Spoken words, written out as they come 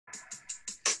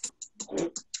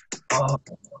Oh,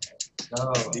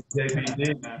 no,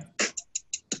 DJPD.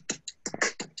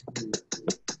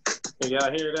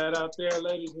 Y'all hear that out there,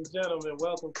 ladies and gentlemen?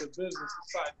 Welcome to Business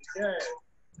Inside the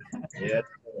Game. Yes.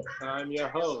 I'm your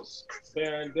host,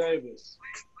 Baron Davis.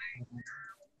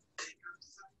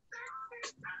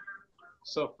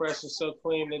 So fresh and so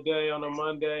clean today on a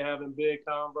Monday, having big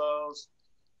combos.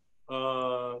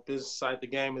 Business Inside the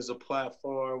Game is a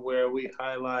platform where we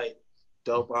highlight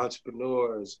dope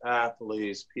entrepreneurs,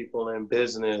 athletes, people in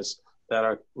business that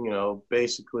are,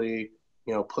 basically,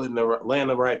 laying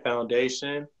the right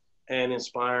foundation and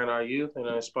inspiring our youth and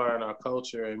inspiring our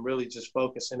culture, and really just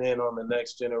focusing in on the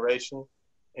next generation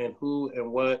and who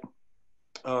and what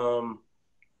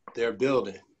they're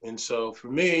building. And so for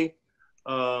me,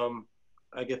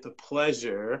 I get the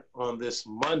pleasure on this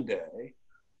Monday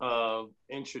of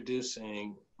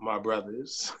introducing my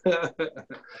brothers,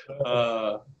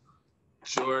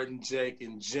 Jordan, Jake,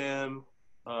 and Jim,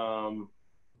 the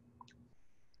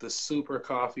Super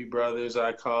Coffee Brothers,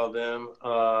 I call them.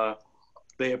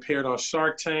 They appeared on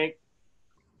Shark Tank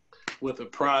with a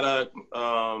product.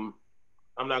 I'm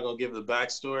not going to give the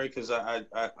backstory because I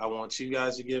want you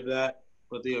guys to give that.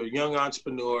 But they are young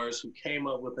entrepreneurs who came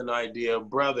up with an idea,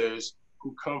 brothers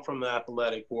who come from the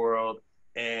athletic world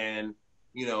and,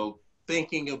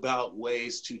 thinking about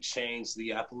ways to change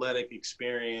the athletic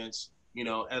experience,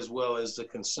 as well as the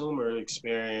consumer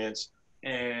experience.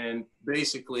 And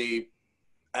basically,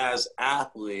 as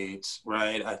athletes,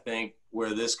 right, I think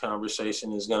where this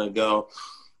conversation is going to go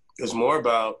is more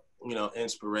about,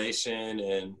 inspiration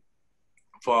and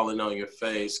falling on your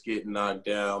face, getting knocked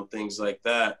down, things like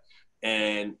that.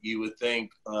 And you would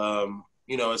think,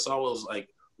 it's always like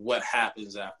what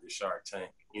happens after Shark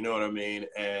Tank, you know what I mean?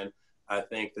 And I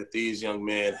think that these young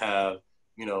men have,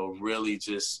 really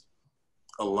just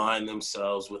aligned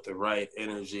themselves with the right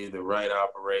energy, the right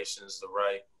operations, the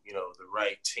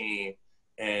right team,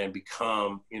 and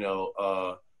become,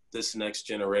 this next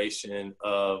generation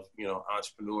of,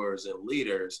 entrepreneurs and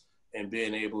leaders, and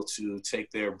being able to take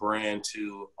their brand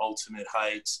to ultimate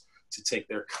heights, to take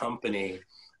their company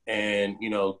and,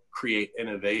 create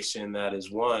innovation that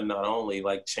is not only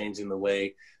like changing the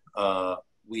way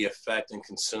we affect and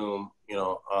consume,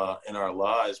 in our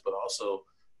lives, but also,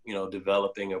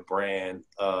 developing a brand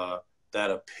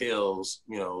that appeals,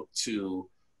 to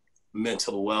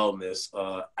mental wellness,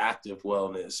 active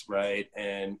wellness, right?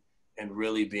 And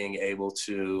really being able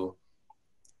to,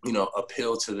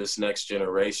 appeal to this next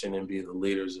generation and be the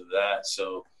leaders of that.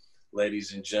 So,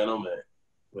 ladies and gentlemen,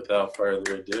 without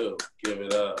further ado, give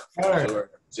it up for Jordan,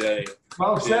 Jay.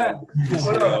 Well said.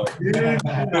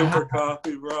 Super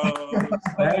Coffee, bro.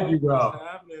 Thank you, bro. What's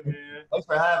happening, man? Thanks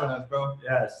for having us, bro.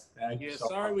 Yes. Thank you.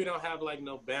 Sorry we don't have like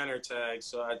no banner tags.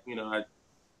 So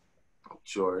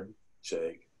Jordan,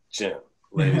 Jake, Jim,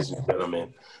 ladies and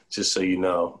gentlemen, just so you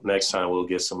know, next time we'll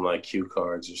get some like cue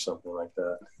cards or something like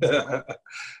that.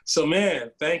 So,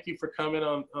 man, thank you for coming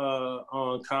on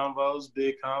Convos,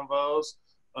 Big Convos.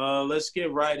 Let's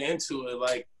get right into it.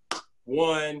 Like,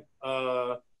 one,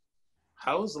 how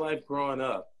was life growing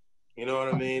up? You know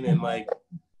what I mean? And like,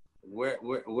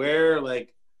 where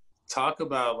like, talk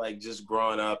about like just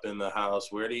growing up in the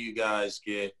house. Where do you guys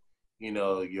get,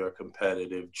 your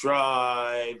competitive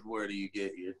drive? Where do you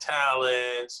get your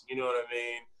talents? You know what I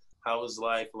mean? How was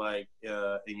life like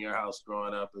in your house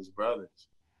growing up as brothers?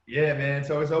 Yeah, man.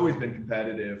 So it's always been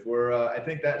competitive. I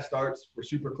think that starts, we're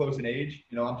super close in age.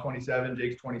 I'm 27,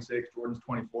 Jake's 26, Jordan's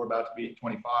 24, about to be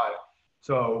 25.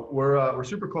 So we're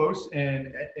super close.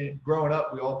 And growing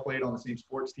up, we all played on the same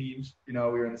sports teams. We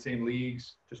were in the same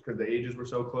leagues just because the ages were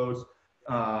so close.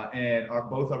 And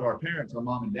both of our parents, our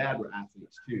mom and dad, were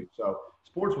athletes too. So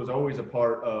sports was always a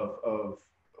part of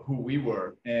who we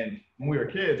were. And when we were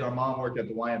kids, our mom worked at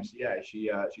the YMCA. She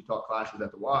taught classes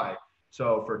at the Y.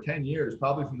 So for 10 years,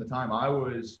 probably from the time I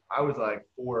was like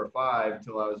 4 or 5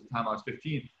 until the time I was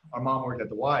 15, our mom worked at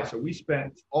the Y. So we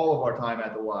spent all of our time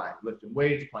at the Y, lifting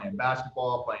weights, playing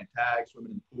basketball, playing tag,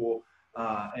 swimming in the pool.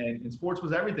 And sports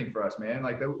was everything for us, man.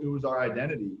 Like it was our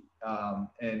identity.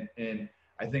 And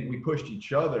I think we pushed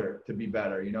each other to be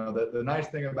better. The nice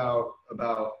thing about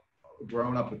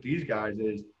growing up with these guys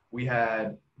is we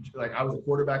had, like, I was a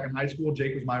quarterback in high school.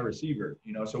 Jake was my receiver,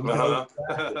 so we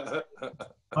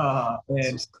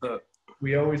and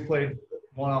we always played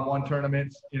one-on-one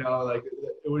tournaments, like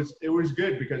it was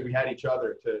good because we had each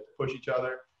other to push each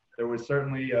other. There was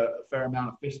certainly a fair amount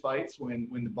of fist fights when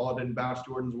the ball didn't bounce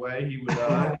Jordan's way. He would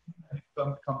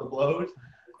come to blows.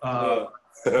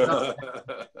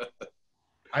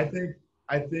 I think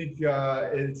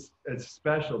it's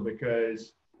special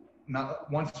because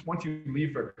once you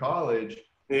leave for college,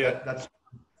 that's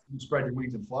you spread your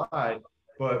wings and fly.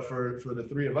 But for the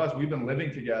three of us, we've been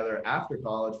living together after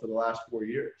college for the last 4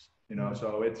 years. You know,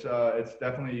 so it's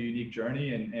definitely a unique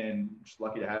journey, and just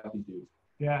lucky to have these dudes.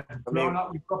 Yeah, growing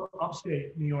up, we grew up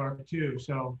upstate New York too,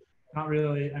 so not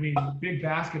really. I mean, big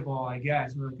basketball, I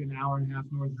guess. We're like an hour and a half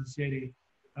north of the city,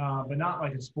 but not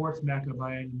like a sports mecca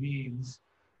by any means.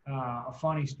 A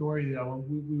funny story though,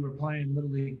 we were playing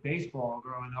Little League baseball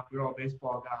growing up. We were all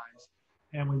baseball guys,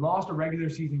 and we lost a regular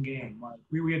season game. Like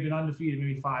we had been undefeated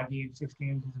maybe 5 games, 6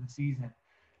 games into the season,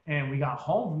 and we got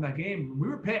home from that game. We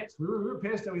were pissed. We were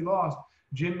pissed that we lost.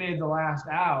 Jim made the last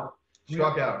out.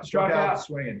 Struck out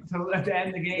swinging. So to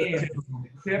end the game,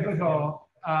 typical.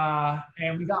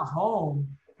 And we got home,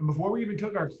 and before we even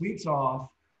took our cleats off,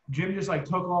 Jim just like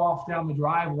took off down the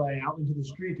driveway out into the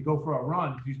street to go for a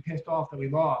run because he was pissed off that we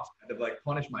lost. I had to like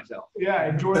punish myself. Yeah,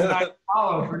 and Jordan and I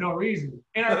followed for no reason.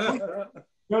 And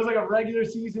it was like a regular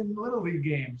season Little League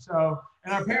game. So,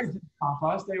 and our parents didn't stop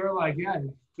us. They were like, "Yeah,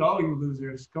 go you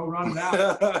losers, go run it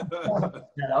out."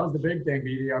 Yeah, that was the big thing,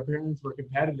 BD. Our parents were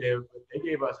competitive, but they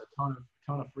gave us a ton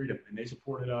of freedom, and they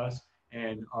supported us.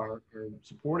 And our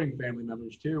supporting family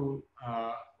members too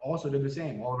also did the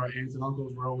same. All of our aunts and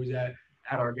uncles were always at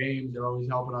our games. They're always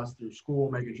helping us through school,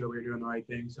 making sure we were doing the right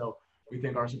thing. So we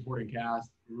think our supporting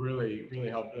cast really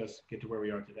helped us get to where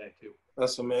we are today too.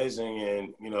 That's amazing.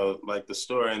 And, you know, like the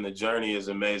story and the journey is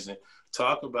amazing.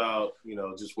 Talk about, you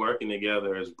know, just working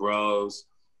together as bros,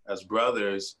 as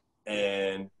brothers,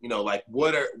 and, you know, like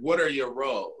what are your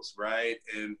roles, right?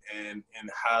 And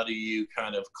how do you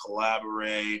kind of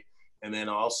collaborate? And then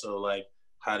also like,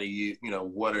 how do you, you know,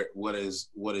 what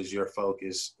is your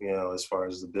focus, you know, as far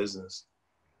as the business?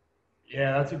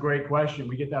 Yeah, that's a great question.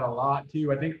 We get that a lot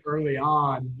too. I think early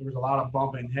on, there was a lot of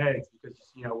bumping heads because,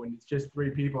 you know, when it's just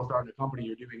 3 people starting a company,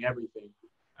 you're doing everything.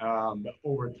 But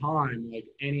over time, like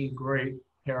any great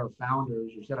pair of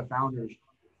founders or set of founders,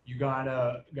 you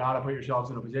gotta put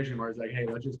yourselves in a position where it's like, hey,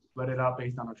 let's just split it up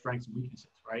based on our strengths and weaknesses,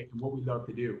 right? And what we love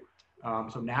to do.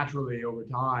 So naturally over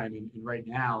time, and right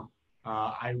now,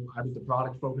 I was the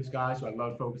product focused guy. So I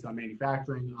love focused on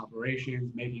manufacturing,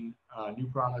 operations, making new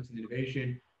products and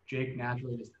innovation. Jake,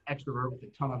 naturally just extrovert with a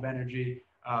ton of energy,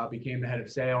 became the head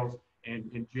of sales,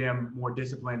 and Jim, more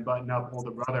disciplined, button up,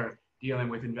 older brother, dealing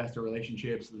with investor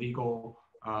relationships, legal,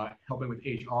 helping with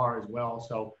HR as well.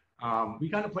 So we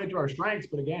kind of played to our strengths,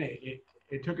 but again,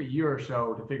 it took a year or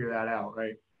so to figure that out,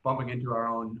 right? Bumping into our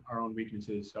own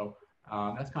weaknesses. So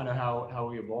that's kind of how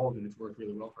we evolved, and it's worked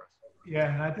really well for us.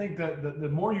 Yeah, and I think that the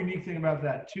more unique thing about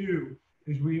that too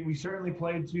is we certainly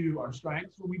played to our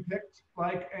strengths when we picked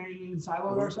like and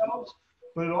siloed ourselves,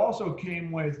 but it also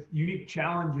came with unique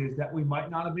challenges that we might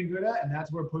not have been good at, and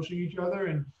that's where pushing each other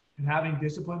and having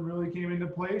discipline really came into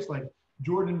place. Like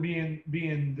Jordan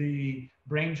being the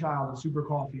brainchild of Super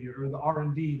Coffee or the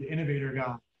R&D, the innovator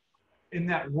guy. In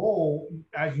that role,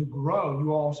 as you grow,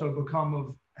 you also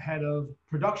become head of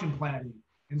production planning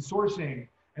and sourcing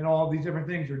and all these different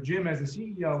things. Or Jim as the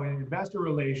CEO and investor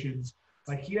relations,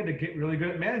 like he had to get really good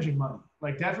at managing money.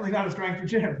 Like definitely not a strength for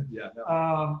Jim. Yeah.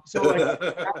 No. So like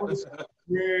that was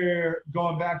where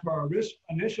going back to our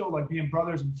initial like being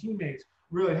brothers and teammates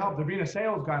really helped. They're being a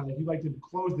sales guy, like you like to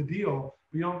close the deal.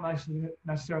 We don't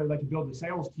necessarily like to build a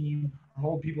sales team or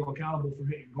hold people accountable for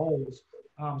hitting goals.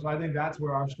 So I think that's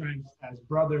where our strengths as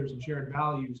brothers and shared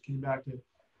values came back to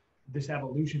this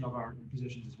evolution of our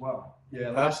positions as well.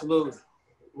 Yeah, absolutely.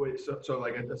 Wait, so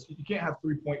like you can't have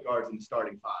 3 point guards in the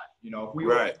starting 5. You know, if we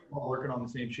right. were working on the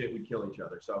same shit, we'd kill each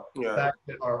other. So yeah. The fact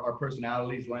that our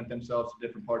personalities lend themselves to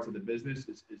different parts of the business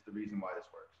is the reason why this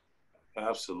works.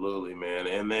 Absolutely, man.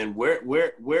 And then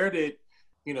where did,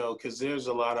 you know, because there's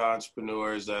a lot of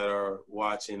entrepreneurs that are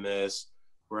watching this,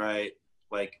 right?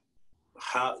 Like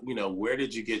how, you know, where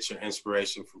did you get your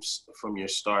inspiration from your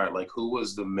start? Like who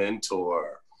was the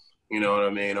mentor? You know what I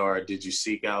mean? Or did you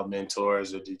seek out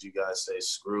mentors, or did you guys say,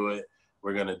 screw it,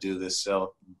 we're going to do this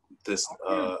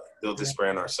build this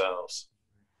brand ourselves?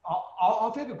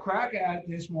 I'll take a crack at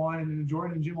this one, and then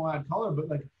Jordan and Jim will add color. But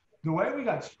like the way we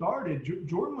got started,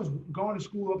 Jordan was going to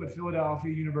school up at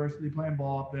Philadelphia University, playing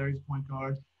ball up there. He's a point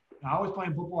guard. And I was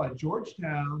playing football at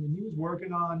Georgetown, and he was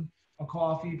working on a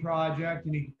coffee project,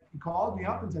 and he called me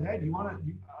up and said, hey, do you want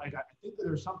to, I think that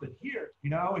there's something here, you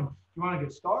know, and you want to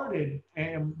get started?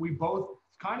 And we both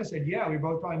kind of said, yeah, we're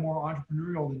both probably more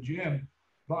entrepreneurial than Jim.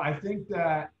 But I think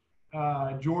that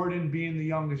Jordan being the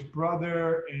youngest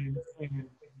brother and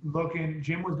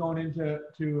Jim was going into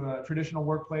a traditional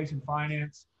workplace in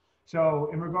finance. So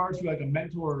in regards to like a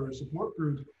mentor or a support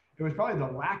group, it was probably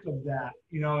the lack of that,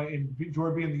 you know, and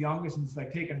Jordan being the youngest and it's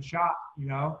like taking a shot, you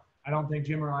know. I don't think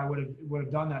Jim or I would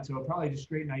have done that. So probably just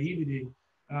straight naivety.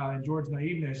 and Jordan's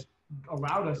naiveness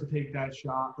allowed us to take that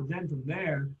shot. But then from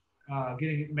there,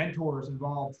 getting mentors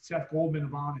involved. Seth Goldman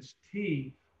of Honest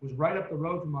Tea was right up the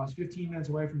road from us, 15 minutes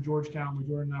away from Georgetown, where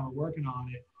Jordan and I were working on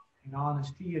it. And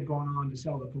Honest Tea had gone on to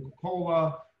sell the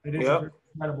Coca-Cola. They did some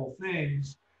incredible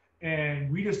things.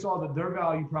 And we just saw that their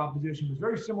value proposition was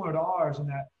very similar to ours, in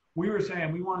that we were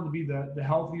saying we wanted to be the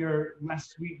healthier, less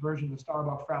sweet version of the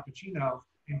Starbucks Frappuccino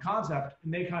in concept.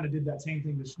 And they kind of did that same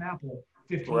thing to Snapple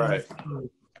 15 years ago.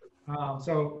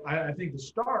 So I think the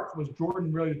start was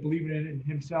Jordan really believing in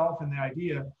himself and the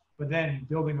idea, but then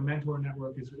building a mentor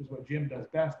network is what Jim does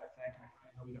best, I think.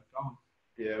 I know we got going.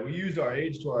 Yeah, we used our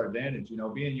age to our advantage. You know,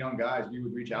 being young guys, we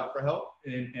would reach out for help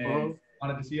and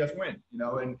wanted to see us win. You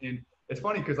know, and it's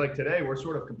funny because like today we're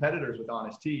sort of competitors with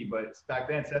Honest Tea, but back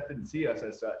then Seth didn't see us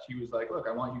as such. He was like, look,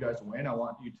 I want you guys to win. I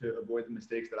want you to avoid the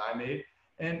mistakes that I made.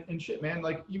 And shit, man,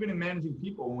 like even in managing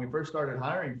people, when we first started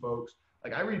hiring folks,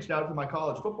 like I reached out to my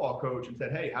college football coach and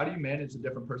said, hey, how do you manage the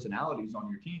different personalities on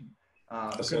your team?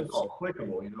 Because it's all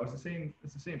applicable, you know, it's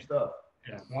the same stuff.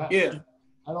 Yeah.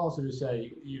 I'd also just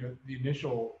say, you know, the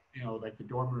initial, you know, like the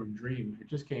dorm room dream, it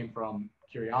just came from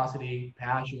curiosity,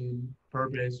 passion,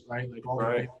 purpose, right? Like all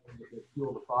the things that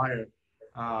fuel the fire.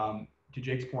 To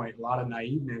Jake's point, a lot of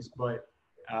naiveness, but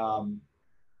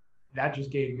that just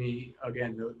gave me,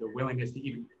 again, the willingness to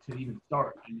even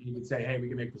start and even say, hey, we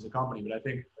can make this a company. But I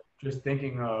think just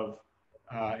thinking of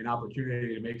an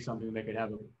opportunity to make something that could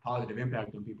have a positive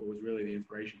impact on people was really the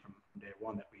inspiration from day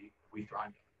one that we thrived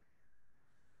on.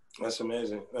 That's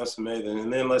amazing. That's amazing.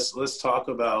 And then let's talk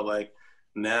about like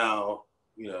now,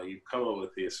 you know, you've come up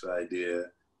with this idea,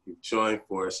 you've joined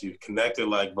force, you've connected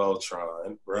like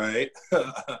Voltron, right?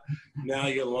 Now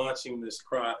you're launching this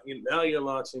product.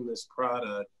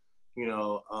 You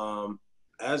know,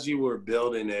 as you were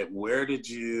building it, where did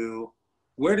you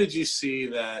see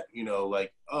that, you know,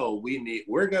 like, oh,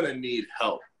 we're gonna need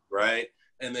help, right?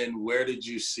 And then where did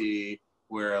you see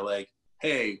where like,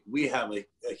 hey, we have a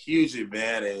huge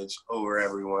advantage over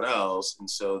everyone else, and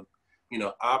so, you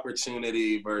know,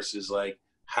 opportunity versus like,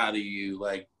 how do you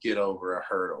like get over a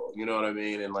hurdle? You know what I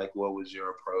mean? And like, what was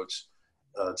your approach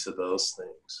to those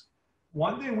things?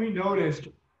 One thing we noticed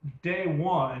day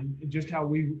one, just how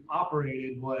we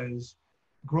operated, was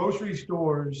grocery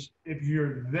stores, if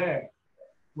you're there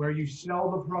where you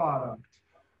sell the product,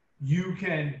 you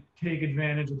can take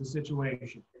advantage of the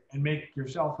situation and make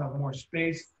yourself have more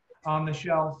space on the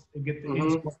shelf and get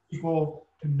the people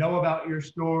to know about your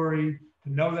story,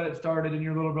 to know that it started in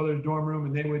your little brother's dorm room,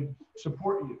 and they would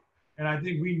support you. And I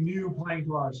think we knew, playing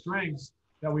to our strengths,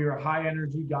 that we were high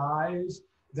energy guys,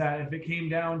 that if it came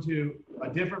down to a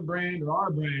different brand or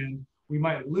our brand, we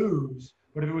might lose.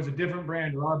 But if it was a different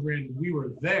brand or our brand and we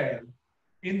were there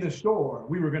in the store,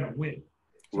 we were going to win.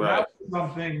 So that's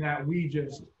something that we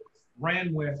just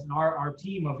ran with. And our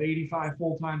team of 85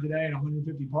 full-time today and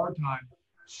 150 part-time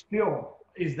still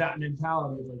is that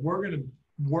mentality of like, we're going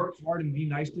to work hard and be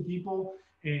nice to people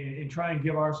and try and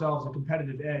give ourselves a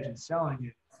competitive edge in selling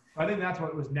it. I think that's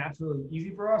what was naturally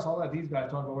easy for us. I'll let these guys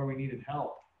talk about where we needed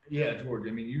help. Yeah, George,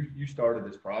 I mean, you started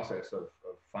this process of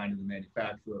finding the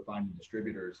manufacturer, finding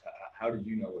distributors. How did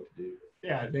you know what to do?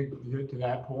 Yeah, I think to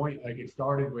that point, like it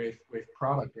started with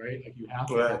product, right? Like you have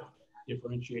to have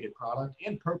differentiated product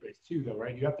and purpose too, though,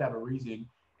 right? You have to have a reason.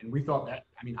 And we thought that,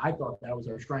 I mean, I thought that was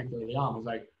our strength early on. It was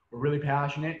like, we're really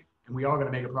passionate and we are going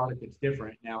to make a product that's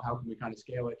different. Now, how can we kind of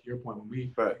scale it? To your point, when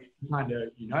we kind of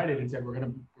united and said, we're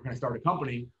going to start a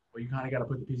company, well, you kind of got to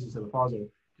put the pieces of the puzzle.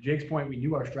 To Jake's point, we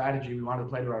knew our strategy. We wanted to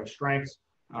play to our strengths.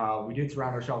 We did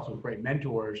surround ourselves with great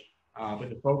mentors, but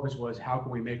the focus was how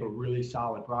can we make a really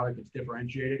solid product that's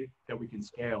differentiated that we can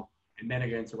scale, and then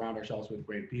again surround ourselves with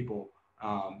great people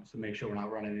to make sure we're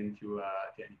not running into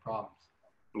any problems.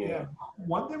 Yeah.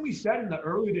 One thing we said in the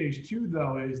early days too,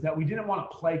 though, is that we didn't want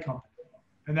to play company,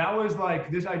 and that was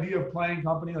like this idea of playing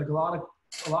company. Like a lot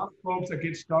of folks that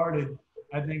get started,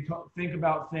 I think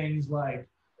about things like,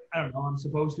 I don't know, I'm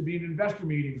supposed to be in investor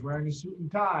meetings wearing a suit and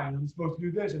tie, and I'm supposed to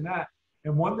do this and that.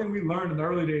 And one thing we learned in the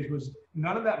early days was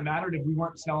none of that mattered if we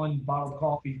weren't selling bottled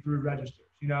coffee through registers,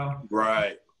 you know?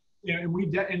 Right. You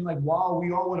know, and like while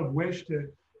we all would have wished to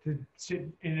sit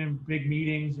in big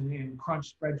meetings and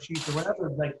crunch spreadsheets or whatever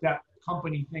like that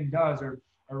company thing does, or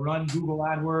run Google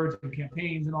AdWords and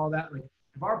campaigns and all that, like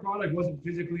if our product wasn't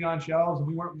physically on shelves and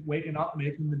we weren't waking up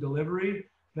making the delivery,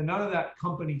 then none of that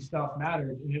company stuff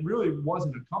mattered. And it really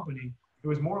wasn't a company. It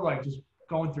was more like just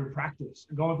going through practice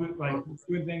and going through like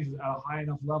doing things at a high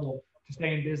enough level to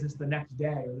stay in business the next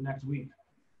day or the next week.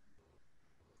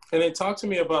 And then talk to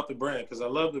me about the brand, because I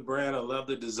love the brand. I love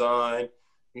the design.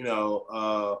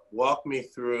 walk me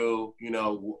through,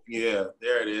 yeah,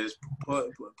 there it is.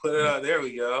 Put it up. There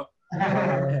we go.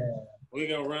 We're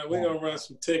gonna run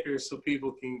some tickers so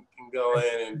people can go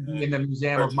in and in the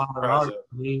Museum of Modern Art.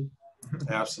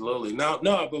 Absolutely. No,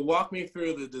 but walk me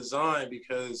through the design,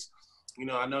 because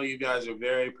I know you guys are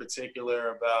very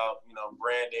particular about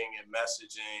branding and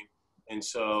messaging, and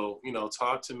so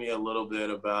talk to me a little bit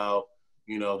about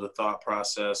the thought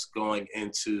process going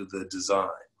into the design.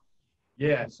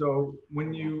 Yeah, so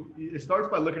it starts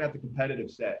by looking at the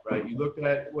competitive set, right? You look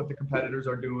at what the competitors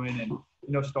are doing, and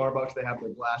Starbucks, they have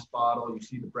their glass bottle. You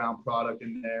see the brown product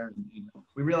in there, and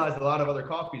we realized a lot of other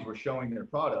coffees were showing their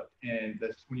product. And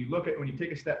when you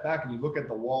take a step back and you look at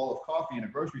the wall of coffee in a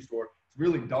grocery store, it's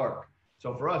really dark.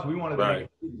 So for us, we wanted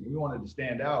to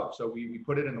stand out. So we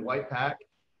put it in the white pack,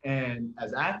 and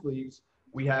as athletes,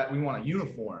 we want a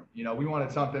uniform. We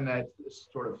wanted something that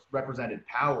sort of represented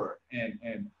power,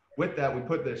 and with that, we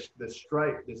put this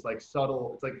stripe, this like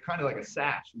subtle, it's like kind of like a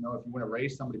sash. If you win a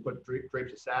race, somebody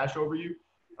drapes a sash over you.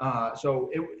 So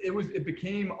it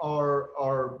became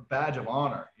our badge of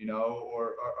honor,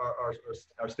 or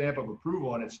our stamp of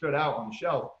approval, and it stood out on the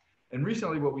shelf. And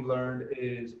recently, what we learned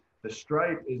is the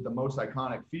stripe is the most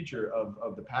iconic feature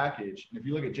of the package. And if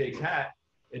you look at Jake's hat,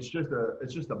 it's just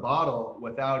a bottle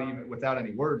without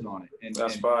any words on it. And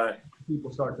that's fine.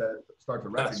 People start to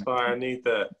recognize. That's fine. I need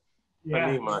that. Yeah.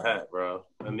 I need my hat, bro.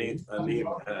 I need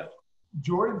my hat.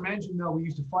 Jordan mentioned, though, we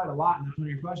used to fight a lot, and that's one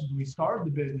of your questions when we started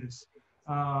the business,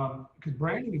 because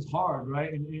branding is hard,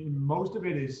 right? And most of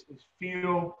it is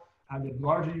feel. The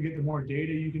larger you get, the more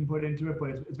data you can put into it,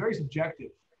 but it's very subjective.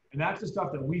 And that's the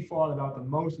stuff that we fought about the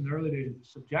most in the early days, the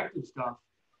subjective stuff.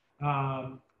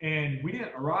 And we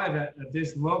didn't arrive at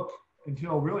this look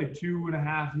until really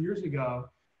 2.5 years ago.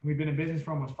 We've been in business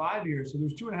for almost 5 years. So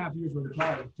there's 2.5 years where the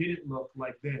product didn't look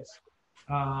like this.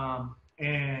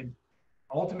 And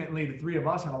ultimately, the three of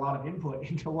us had a lot of input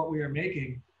into what we were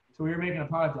making. So we were making a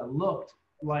product that looked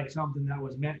like something that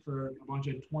was meant for a bunch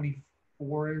of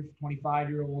 24,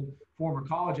 25-year-old former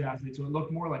college athletes. So it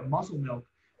looked more like Muscle Milk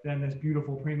than this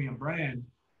beautiful premium brand.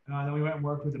 Then we went and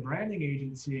worked with a branding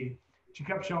agency. She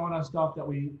kept showing us stuff that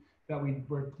we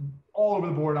were all over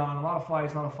the board on, a lot of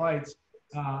fights.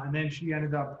 And then she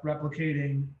ended up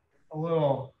replicating a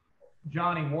little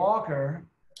Johnny Walker.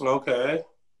 Okay.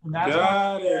 And that's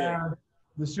where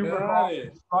the super coffee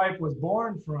stripe was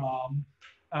born from.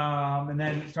 And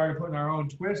then started putting our own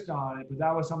twist on it. But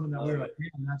that was something that we were like,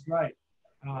 man, that's right.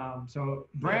 So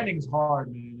branding is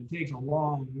hard, man. It takes a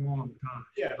long time.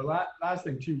 Yeah, the last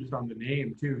thing too, just on the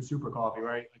name too, Super Coffee,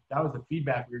 right? Like that was the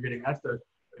feedback we were getting. That's the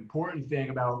important thing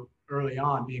about early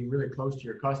on being really close to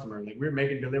your customer. Like we were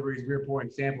making deliveries, we were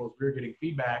pouring samples, we were getting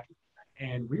feedback,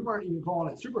 and we weren't even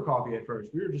calling it Super Coffee at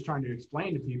first. We were just trying to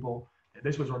explain to people that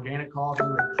this was organic coffee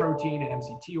with protein and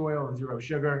MCT oil and 0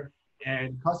 sugar.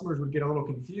 And customers would get a little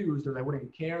confused, or they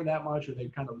wouldn't care that much, or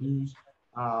they'd kind of lose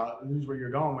where you're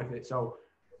going with it. So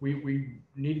we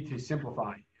needed to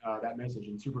simplify that message,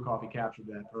 and Super Coffee captured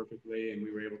that perfectly, and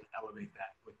we were able to elevate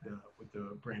that with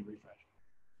the brand refresh.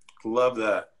 Love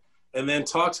that. And then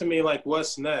talk to me like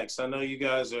what's next. I know you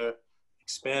guys are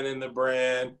expanding the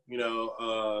brand.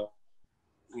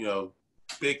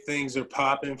 Big things are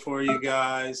popping for you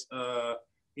guys.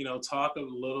 Talk a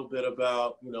little bit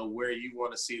about where you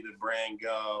want to see the brand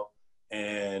go,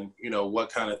 and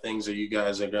what kind of things are you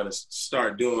guys are going to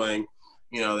start doing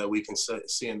that we can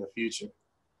see in the future.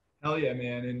 Hell yeah,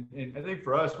 man. And I think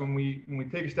for us, when we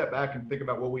take a step back and think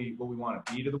about what we want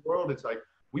to be to the world, it's like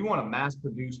we want to mass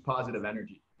produce positive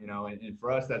energy, and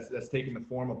for us, that's taking the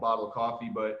form of bottled coffee.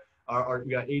 But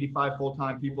we got 85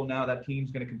 full-time people now. That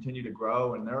team's going to continue to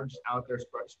grow, and they're just out there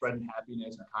spreading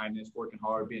happiness and kindness, working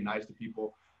hard, being nice to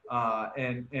people.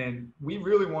 And we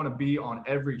really want to be on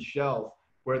every shelf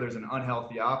where there's an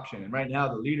unhealthy option. And right now,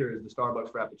 the leader is the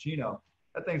Starbucks Frappuccino.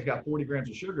 That thing's got 40 grams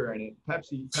of sugar in it.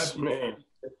 Pepsi. Man.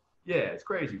 Yeah, it's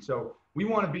crazy. So we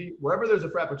want to be wherever there's a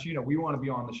Frappuccino, we want to be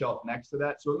on the shelf next to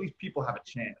that. So at least people have a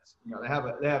chance. They have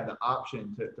the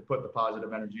option to put the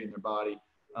positive energy in their body.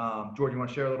 Jordan, you want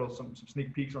to share some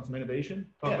sneak peeks on some innovation?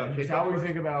 Just how we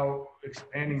think about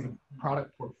expanding the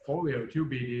product portfolio to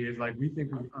BD is like we think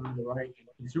we've earned the right, and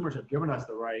consumers have given us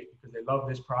the right because they love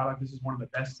this product. This is one of the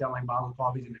best-selling bottled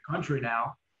coffees in the country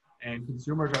now, and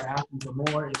consumers are asking for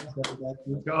more.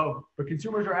 Let's go. But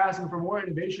consumers are asking for more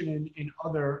innovation in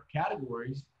other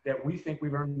categories that we think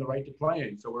we've earned the right to play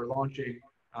in. So we're launching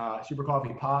Super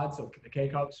Coffee Pods, so the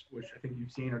K-Cups, which I think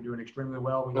you've seen are doing extremely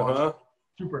well. We launched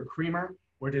Super Creamer,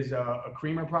 which is a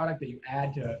creamer product that you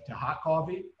add to hot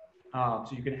coffee. So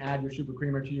you can add your Super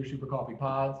Creamer to your Super Coffee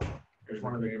Pods. There's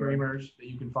one of the creamers that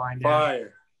you can find.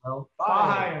 Fire. Well,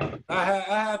 Fire. I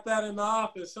had that in the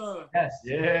office, huh? Yes.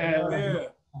 Yeah.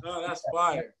 Oh, that's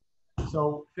fire.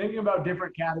 So thinking about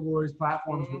different categories,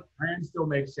 platforms, where brand still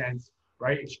makes sense,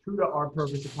 right? It's true to our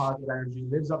purpose of positive energy,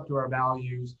 lives up to our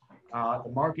values.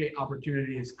 The market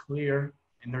opportunity is clear,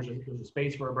 and there's a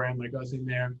space for a brand like us in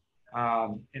there.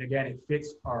 And again, it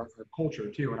fits our culture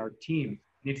too, and our team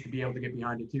needs to be able to get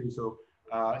behind it too. So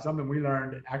something we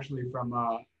learned actually from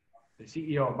the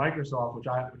CEO of Microsoft,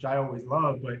 which I always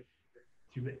love, but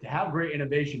to have great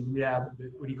innovation, you have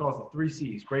what he calls the 3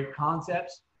 C's: great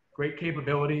concepts, great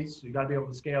capabilities, so you got to be able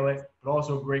to scale it, but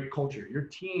also great culture. Your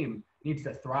team needs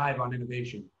to thrive on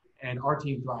innovation, and our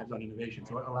team thrives on innovation.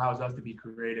 So it allows us to be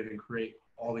creative and create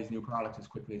all these new products as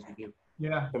quickly as we do.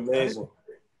 Yeah. Amazing.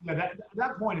 Yeah,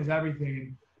 that point is everything.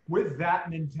 And with that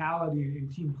mentality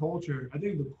and team culture, I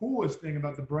think the coolest thing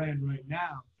about the brand right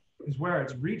now is where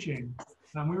it's reaching.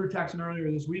 We were texting earlier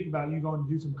this week about you going to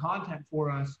do some content for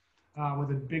us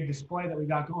with a big display that we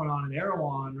got going on in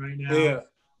Erewhon right now. Yeah.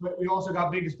 But we also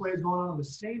got big displays going on the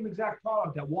same exact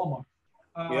product at Walmart.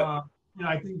 Yep. You know,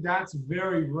 I think that's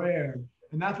very rare.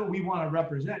 And that's what we want to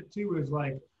represent too, is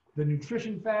like the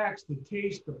nutrition facts, the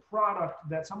taste, the product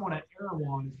that someone at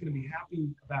Erewhon is going to be happy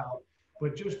about.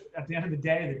 But just at the end of the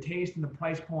day, the taste and the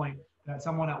price point that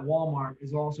someone at Walmart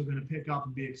is also going to pick up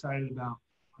and be excited about.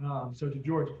 So to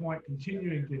George's point,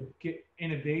 continuing to get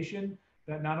innovation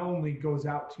that not only goes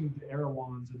out to the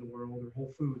Erewhons of the world or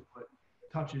Whole Foods, but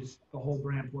touches the whole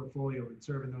brand portfolio and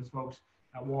serving those folks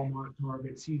at Walmart,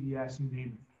 Target, CVS, you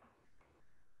name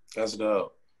it. That's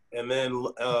dope. And then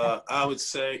I would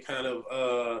say kind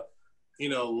of, you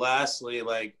know, lastly,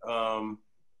 like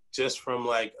just from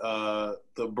like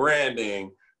the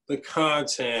branding, the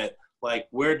content, like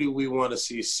where do we want to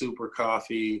see Super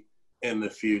Coffee in the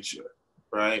future,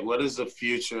 right? What is the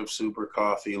future of Super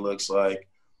Coffee looks like?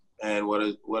 And what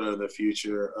are the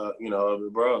future, you know, of the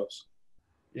bros?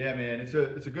 Yeah, man, it's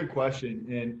a good question.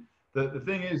 And the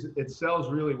thing is, it sells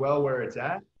really well where it's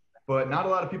at, but not a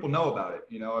lot of people know about it.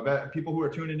 You know, I bet people who are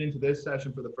tuning into this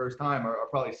session for the first time are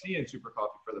probably seeing Super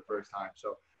Coffee for the first time.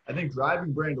 So I think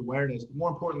driving brand awareness, but more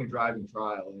importantly, driving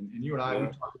trial. And you and I, we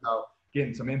talked about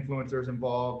getting some influencers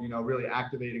involved, you know, really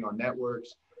activating our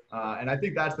networks. And I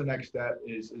think that's the next step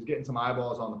is getting some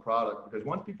eyeballs on the product, because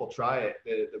once people try it,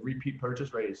 the repeat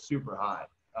purchase rate is super high.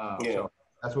 So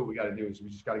that's what we got to do, is we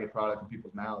just got to get product in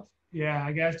people's mouths. Yeah,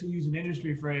 I guess to use an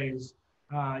industry phrase,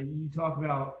 you talk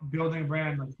about building a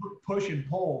brand like push and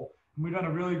pull. And we've done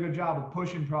a really good job of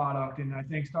pushing product, and I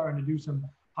think starting to do some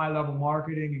high-level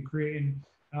marketing and creating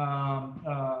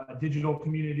a digital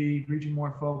community, reaching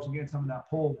more folks and getting some of that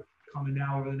pull coming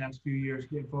now over the next few years,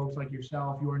 getting folks like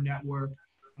yourself, your network.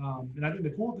 And I think the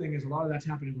cool thing is a lot of that's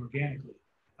happening organically.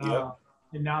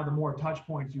 And now the more touch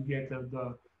points you get,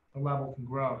 the level can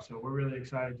grow. So we're really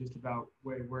excited just about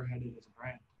where we're headed as a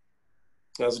brand.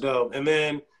 That's dope. And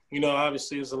then, you know,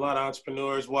 obviously there's a lot of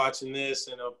entrepreneurs watching this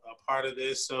and a part of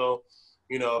this. So,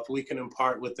 you know, if we can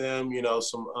impart with them, you know,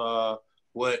 some,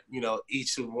 what, you know,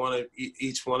 each one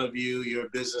of you, your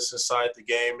business inside the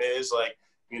game is like,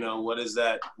 you know, what is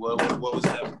that? What was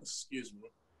that? Excuse me.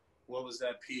 What was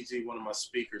that PG? One of my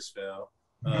speakers fell.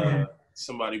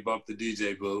 Somebody bumped the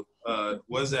DJ booth.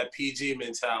 What is that PG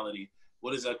mentality?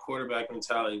 What is that quarterback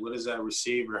mentality? What is that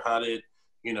receiver? How did,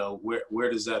 you know, where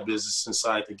does that business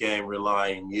inside the game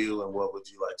rely on you, and what would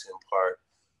you like to impart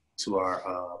to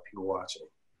our people watching?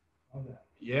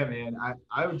 Yeah, man,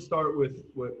 I would start with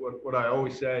what I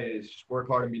always say is just work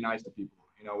hard and be nice to people.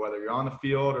 You know, whether you're on the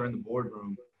field or in the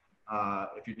boardroom,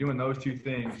 if you're doing those two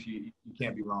things, you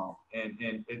can't be wrong.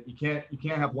 And you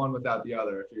can't have one without the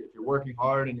other. If you're working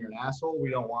hard and you're an asshole, we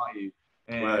don't want you.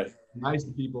 And if you're nice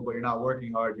to people, but you're not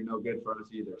working hard, you're no good for us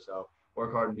either. So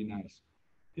work hard and be nice.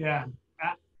 Yeah.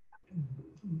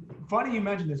 Funny you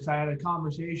mentioned this. I had a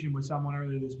conversation with someone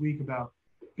earlier this week about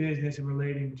business and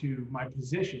relating to my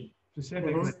position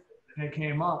specifically. And it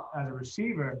came up as a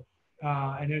receiver.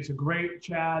 And it's a great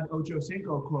Chad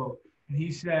Ochocinco quote. And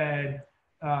he said,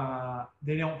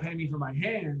 they don't pay me for my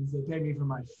hands, they pay me for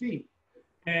my feet.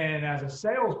 And as a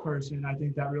salesperson, I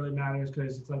think that really matters,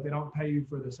 because it's like they don't pay you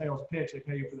for the sales pitch, they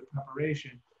pay you for the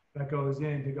preparation that goes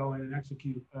in to go in and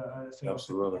execute a sales.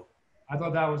 Absolutely. Pitch. I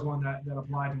thought that was one that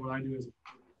applied to what I do as a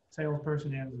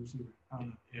salesperson and as a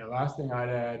receiver. Yeah, last thing I'd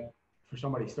add for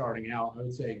somebody starting out, I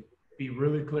would say be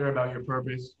really clear about your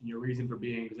purpose and your reason for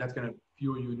being, because that's going to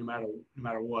fuel you no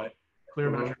matter what. Clear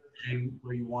about your vision,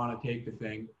 where you want to take the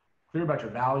thing. Clear about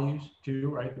your values too,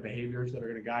 right? The behaviors that are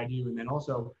going to guide you, and then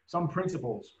also some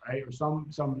principles, right? Or some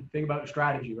think about your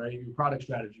strategy, right? Your product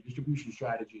strategy, distribution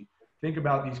strategy. Think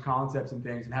about these concepts and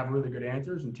things, and have really good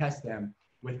answers, and test them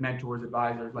with mentors,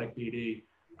 advisors like BD.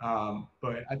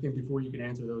 But I think before you can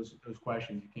answer those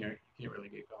questions, you can't really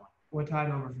get going. What tied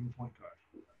over from the point guard?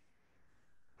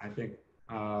 I think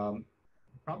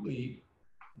probably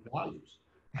values.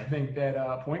 I think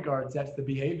that point guard sets the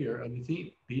behavior of the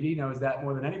team. PD knows that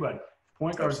more than anybody. If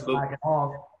point guard's backing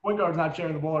off, point guard's not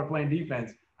sharing the ball or playing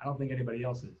defense, I don't think anybody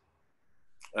else is.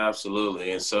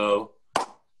 Absolutely. And so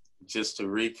just to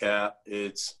recap,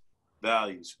 it's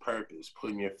values, purpose,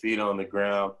 putting your feet on the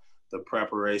ground, the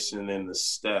preparation and the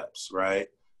steps, right?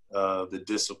 The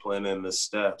discipline and the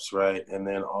steps, right? And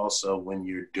then also when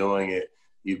you're doing it,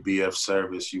 you be of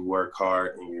service, you work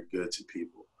hard, and you're good to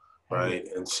people, right?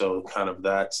 And so kind of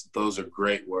those are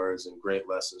great words and great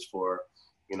lessons for,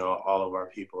 all of our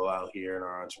people out here and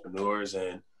our entrepreneurs.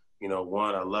 And,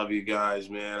 one, I love you guys,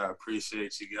 man. I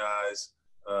appreciate you guys.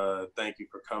 Thank you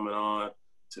for coming on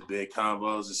to Big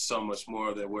Combos. There's so much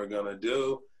more that we're going to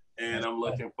do, and I'm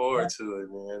looking forward to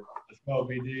it, man. Let's go,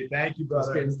 BD. Thank you, brother.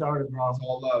 Just getting started, bro. It's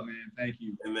all love, man. Thank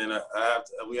you. And then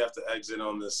we have to exit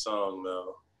on this song,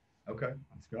 though. Okay.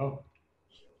 Let's go.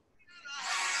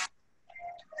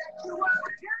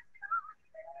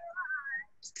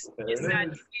 Ladies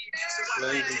and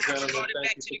gentlemen,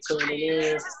 thank you for tuning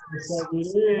in.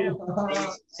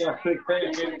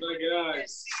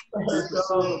 Let's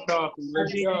go. Coffee.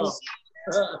 Let's go.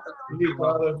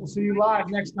 We'll see you live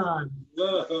next time.